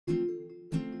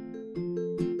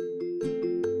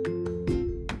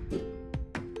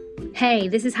Hey,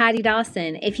 this is Heidi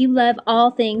Dawson. If you love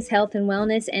all things health and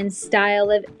wellness and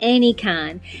style of any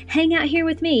kind, hang out here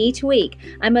with me each week.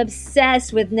 I'm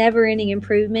obsessed with never-ending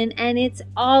improvement, and it's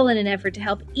all in an effort to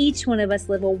help each one of us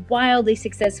live a wildly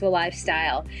successful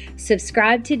lifestyle.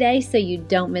 Subscribe today so you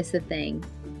don't miss a thing.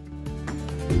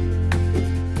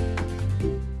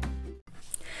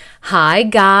 Hi,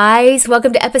 guys.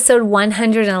 Welcome to episode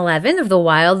 111 of the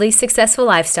Wildly Successful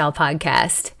Lifestyle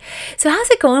Podcast. So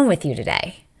how's it going with you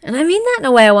today? And I mean that in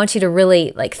a way I want you to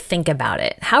really think about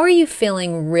it. How are you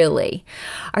feeling really?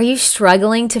 Are you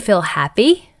struggling to feel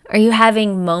happy? Are you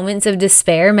having moments of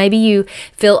despair? Maybe you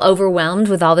feel overwhelmed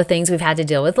with all the things we've had to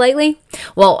deal with lately.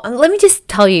 Well, let me just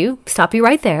stop you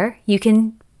right there. You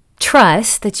can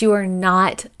trust that you are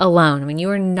not alone. I mean,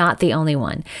 you are not the only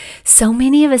one. So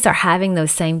many of us are having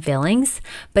those same feelings,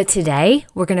 but today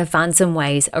we're going to find some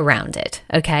ways around it.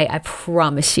 Okay, I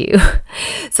promise you.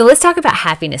 So let's talk about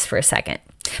happiness for a second.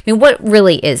 I mean, what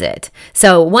really is it?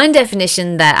 So one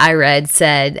definition that I read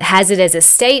has it as a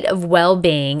state of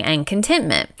well-being and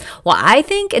contentment. Well, I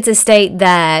think it's a state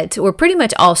that we're pretty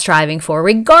much all striving for,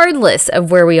 regardless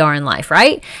of where we are in life,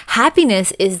 right?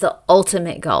 Happiness is the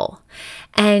ultimate goal.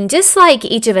 And just like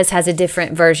each of us has a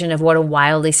different version of what a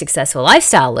wildly successful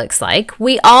lifestyle looks like,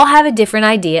 we all have a different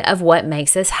idea of what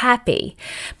makes us happy.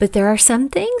 But there are some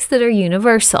things that are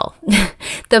universal.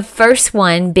 The first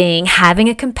one being having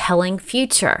a compelling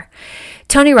future.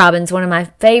 Tony Robbins, one of my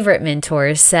favorite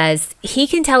mentors, says he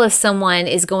can tell if someone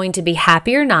is going to be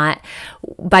happy or not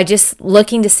by just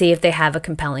looking to see if they have a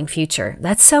compelling future.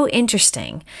 That's so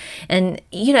interesting. And,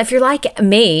 if you're like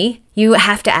me, you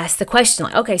have to ask the question,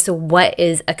 okay, so what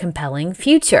is a compelling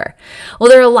future? Well,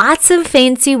 there are lots of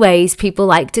fancy ways people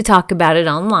like to talk about it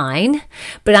online,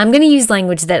 but I'm going to use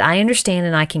language that I understand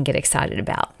and I can get excited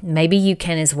about. Maybe you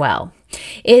can as well.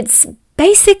 It's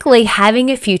basically having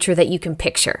a future that you can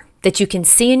picture, that you can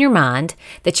see in your mind,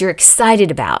 that you're excited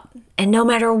about. And no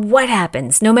matter what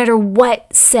happens, no matter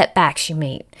what setbacks you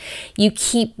meet, you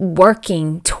keep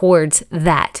working towards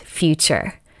that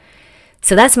future.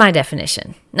 So that's my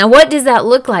definition. Now, what does that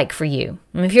look like for you?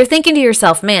 If you're thinking to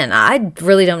yourself, man, I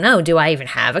really don't know. Do I even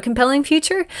have a compelling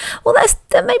future? Well,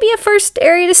 that may be a first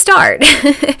area to start.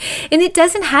 And it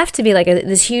doesn't have to be like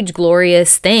this huge,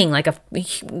 glorious thing, like a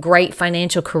great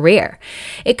financial career.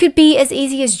 It could be as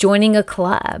easy as joining a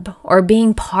club or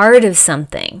being part of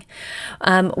something.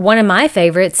 One of my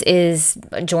favorites is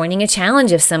joining a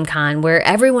challenge of some kind where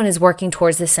everyone is working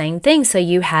towards the same thing. So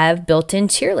you have built-in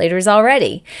cheerleaders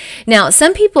already. Now,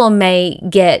 some people may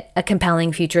get a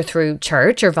compelling future through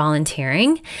church or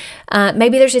volunteering.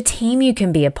 Maybe there's a team you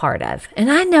can be a part of.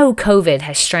 And I know COVID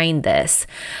has strained this,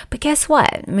 but guess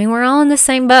what? I mean, we're all in the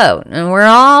same boat and we're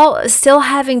all still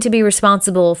having to be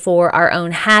responsible for our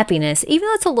own happiness, even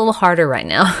though it's a little harder right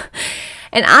now.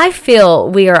 And I feel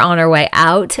we are on our way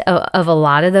out of a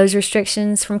lot of those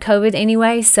restrictions from COVID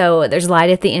anyway. So there's light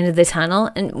at the end of the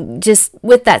tunnel. And just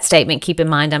with that statement, keep in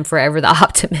mind, I'm forever the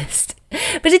optimist.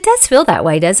 But it does feel that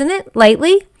way, doesn't it,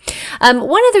 lately?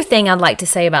 One other thing I'd like to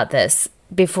say about this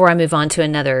before I move on to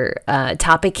another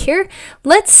topic here,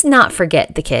 let's not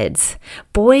forget the kids.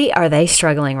 Boy, are they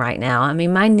struggling right now. I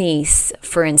mean, my niece,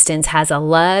 for instance, has a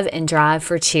love and drive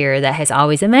for cheer that has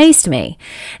always amazed me.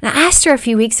 And I asked her a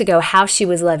few weeks ago how she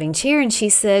was loving cheer, and she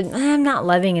said, I'm not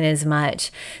loving it as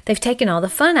much. They've taken all the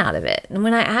fun out of it. And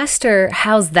when I asked her,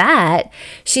 how's that?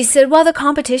 She said, well, the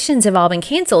competitions have all been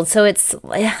canceled, so it's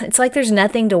like there's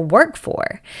nothing to work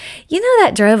for.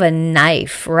 That drove a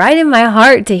knife right in my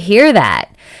heart to hear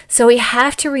that. So we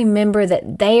have to remember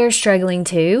that they are struggling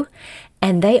too,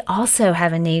 and they also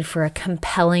have a need for a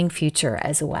compelling future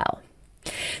as well.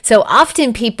 So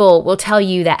often people will tell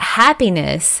you that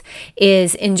happiness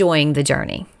is enjoying the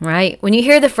journey, right? When you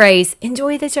hear the phrase,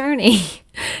 enjoy the journey,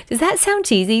 does that sound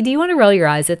cheesy? Do you want to roll your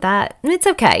eyes at that? And it's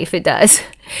okay if it does.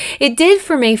 It did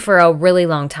for me for a really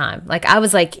long time. I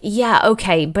was like, yeah,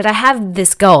 okay, but I have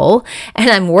this goal and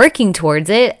I'm working towards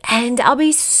it and I'll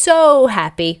be so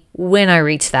happy when I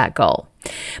reach that goal.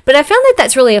 But I found that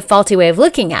that's really a faulty way of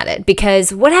looking at it,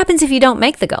 because what happens if you don't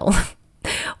make the goal?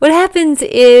 What happens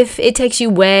if it takes you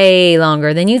way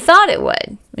longer than you thought it would?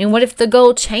 I mean, what if the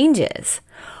goal changes?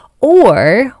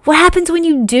 Or what happens when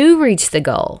you do reach the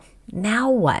goal? Now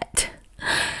what?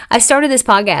 I started this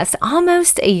podcast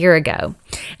almost a year ago,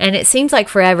 and it seems like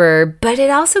forever, but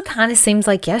it also kind of seems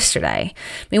like yesterday.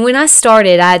 I mean, when I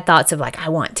started, I had thoughts of I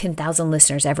want 10,000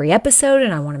 listeners every episode,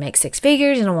 and I want to make 6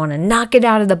 figures, and I want to knock it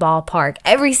out of the ballpark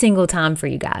every single time for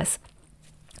you guys.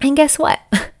 And guess what?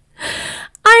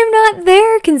 I'm not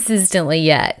there consistently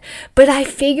yet, but I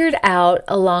figured out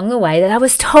along the way that I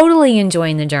was totally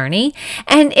enjoying the journey.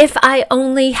 And if I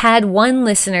only had one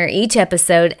listener each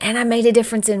episode and I made a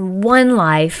difference in one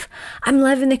life, I'm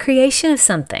loving the creation of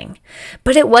something.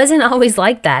 But it wasn't always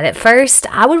like that. At first,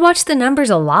 I would watch the numbers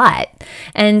a lot.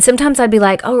 And sometimes I'd be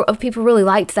like, oh, people really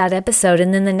liked that episode.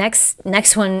 And then the next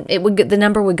one, the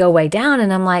number would go way down.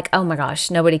 And I'm like, oh my gosh,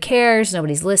 nobody cares.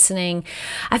 Nobody's listening.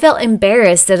 I felt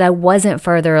embarrassed that I wasn't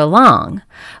further along.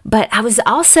 But I was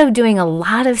also doing a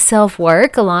lot of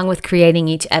self-work along with creating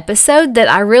each episode that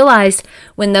I realized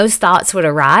when those thoughts would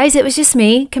arise, it was just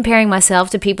me comparing myself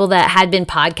to people that had been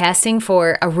podcasting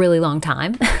for a really long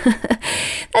time.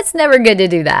 That's never good to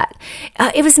do that.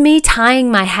 It was me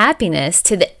tying my happiness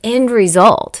to the end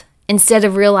result instead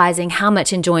of realizing how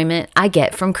much enjoyment I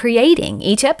get from creating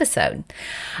each episode.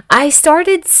 I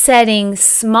started setting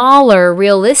smaller,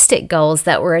 realistic goals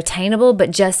that were attainable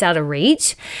but just out of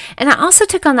reach. And I also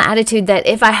took on the attitude that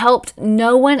if I helped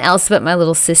no one else but my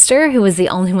little sister, who was the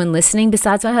only one listening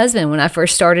besides my husband when I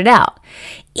first started out,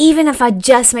 even if I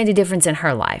just made a difference in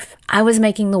her life, I was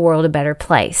making the world a better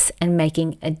place and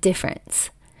making a difference.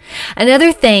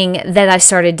 Another thing that I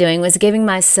started doing was giving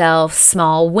myself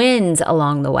small wins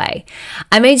along the way.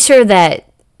 I made sure that,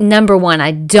 number one,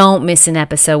 I don't miss an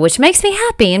episode, which makes me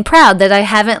happy and proud that I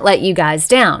haven't let you guys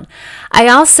down. I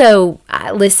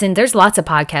listen, there's lots of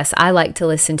podcasts I like to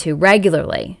listen to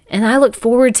regularly, and I look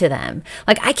forward to them.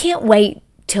 Like, I can't wait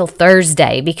till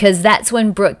Thursday because that's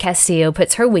when Brooke Castillo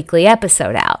puts her weekly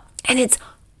episode out. And it's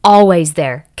always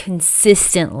there,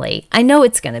 consistently. I know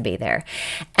it's going to be there.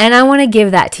 And I want to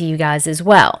give that to you guys as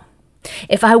well.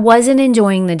 If I wasn't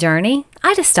enjoying the journey,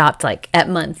 I'd have stopped like at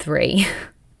month 3.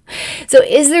 So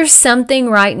is there something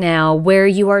right now where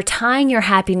you are tying your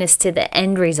happiness to the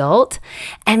end result?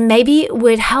 And maybe it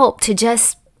would help to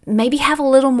just maybe have a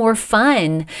little more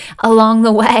fun along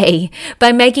the way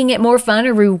by making it more fun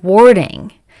or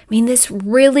rewarding. I mean, this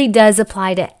really does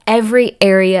apply to every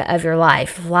area of your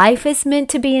life. Life is meant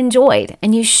to be enjoyed,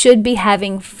 and you should be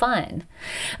having fun.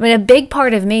 I mean, a big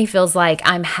part of me feels like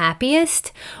I'm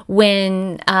happiest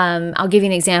when, I'll give you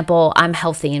an example, I'm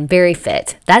healthy and very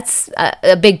fit. That's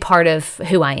a big part of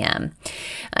who I am.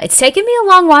 It's taken me a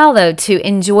long while, though, to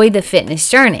enjoy the fitness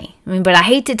journey. I mean, but I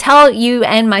hate to tell you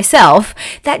and myself,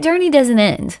 that journey doesn't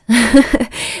end.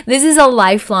 This is a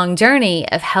lifelong journey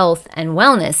of health and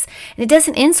wellness, and it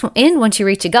doesn't end once you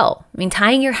reach a goal. I mean,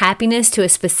 tying your happiness to a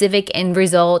specific end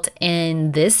result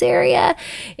in this area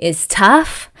is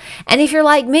tough. And if you're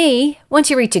like me, once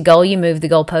you reach a goal, you move the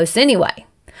goalposts anyway.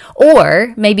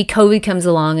 Or maybe COVID comes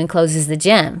along and closes the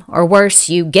gym. Or worse,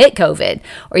 you get COVID,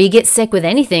 or you get sick with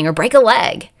anything, or break a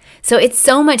leg. So it's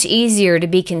so much easier to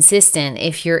be consistent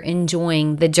if you're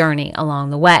enjoying the journey along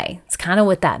the way. It's kind of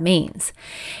what that means.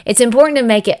 It's important to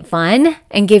make it fun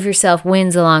and give yourself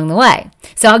wins along the way.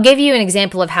 So I'll give you an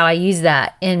example of how I use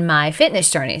that in my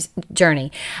fitness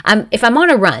journey. If I'm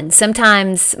on a run,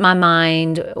 sometimes my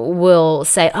mind will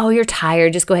say, oh, you're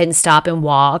tired, just go ahead and stop and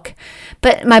walk.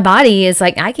 But my body is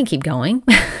like, I can keep going.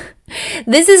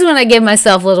 This is when I give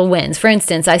myself little wins. For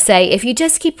instance, I say, if you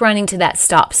just keep running to that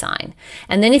stop sign,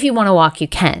 and then if you want to walk, you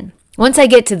can. Once I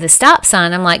get to the stop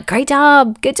sign, I'm like, great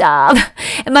job, good job.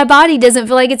 And my body doesn't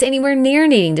feel like it's anywhere near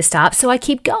needing to stop, so I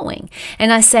keep going.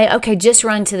 And I say, okay, just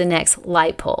run to the next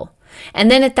light pole. And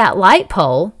then at that light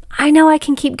pole, I know I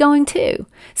can keep going too.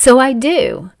 So I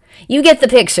do. You get the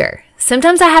picture.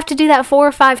 Sometimes I have to do that 4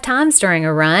 or 5 times during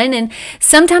a run, and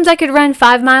sometimes I could run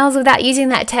 5 miles without using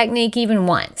that technique even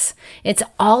once. It's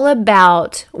all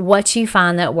about what you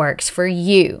find that works for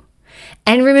you.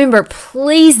 And remember,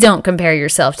 please don't compare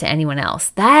yourself to anyone else.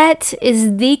 That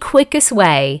is the quickest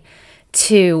way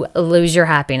to lose your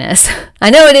happiness. I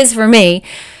know it is for me,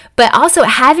 but also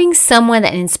having someone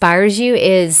that inspires you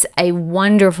is a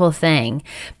wonderful thing.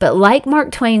 But like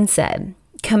Mark Twain said,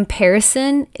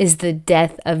 comparison is the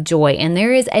death of joy, and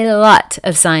there is a lot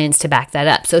of science to back that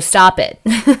up, so stop it.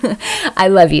 I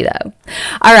love you though.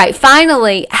 All right,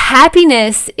 finally,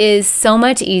 happiness is so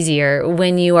much easier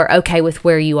when you are okay with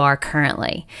where you are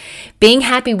currently. Being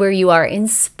happy where you are in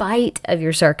spite of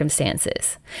your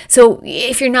circumstances. So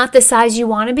if you're not the size you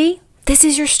want to be, this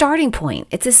is your starting point.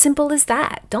 It's as simple as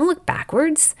that. Don't look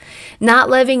backwards.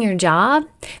 Not loving your job?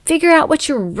 Figure out what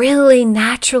you're really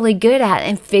naturally good at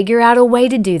and figure out a way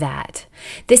to do that.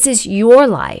 This is your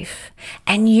life,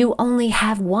 and you only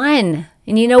have one.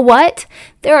 And you know what?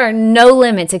 There are no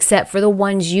limits except for the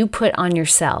ones you put on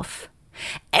yourself.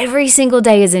 Every single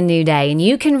day is a new day, and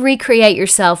you can recreate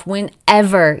yourself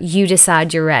whenever you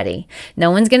decide you're ready. No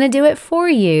one's going to do it for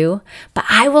you, but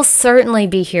I will certainly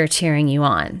be here cheering you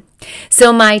on.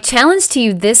 So my challenge to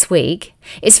you this week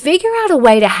is figure out a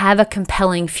way to have a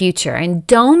compelling future and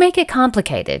don't make it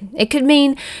complicated. It could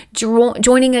mean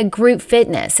joining a group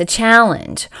fitness, a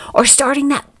challenge, or starting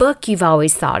that book you've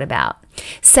always thought about.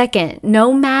 Second,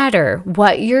 no matter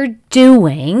what you're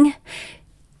doing,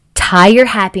 tie your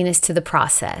happiness to the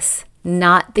process,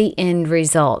 not the end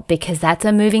result, because that's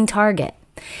a moving target.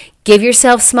 Give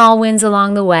yourself small wins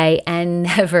along the way and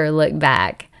never look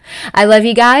back. I love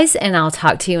you guys, and I'll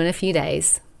talk to you in a few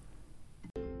days.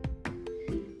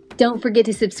 Don't forget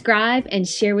to subscribe and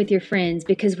share with your friends,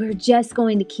 because we're just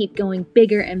going to keep going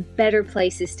bigger and better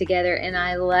places together, and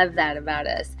I love that about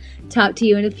us. Talk to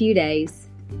you in a few days.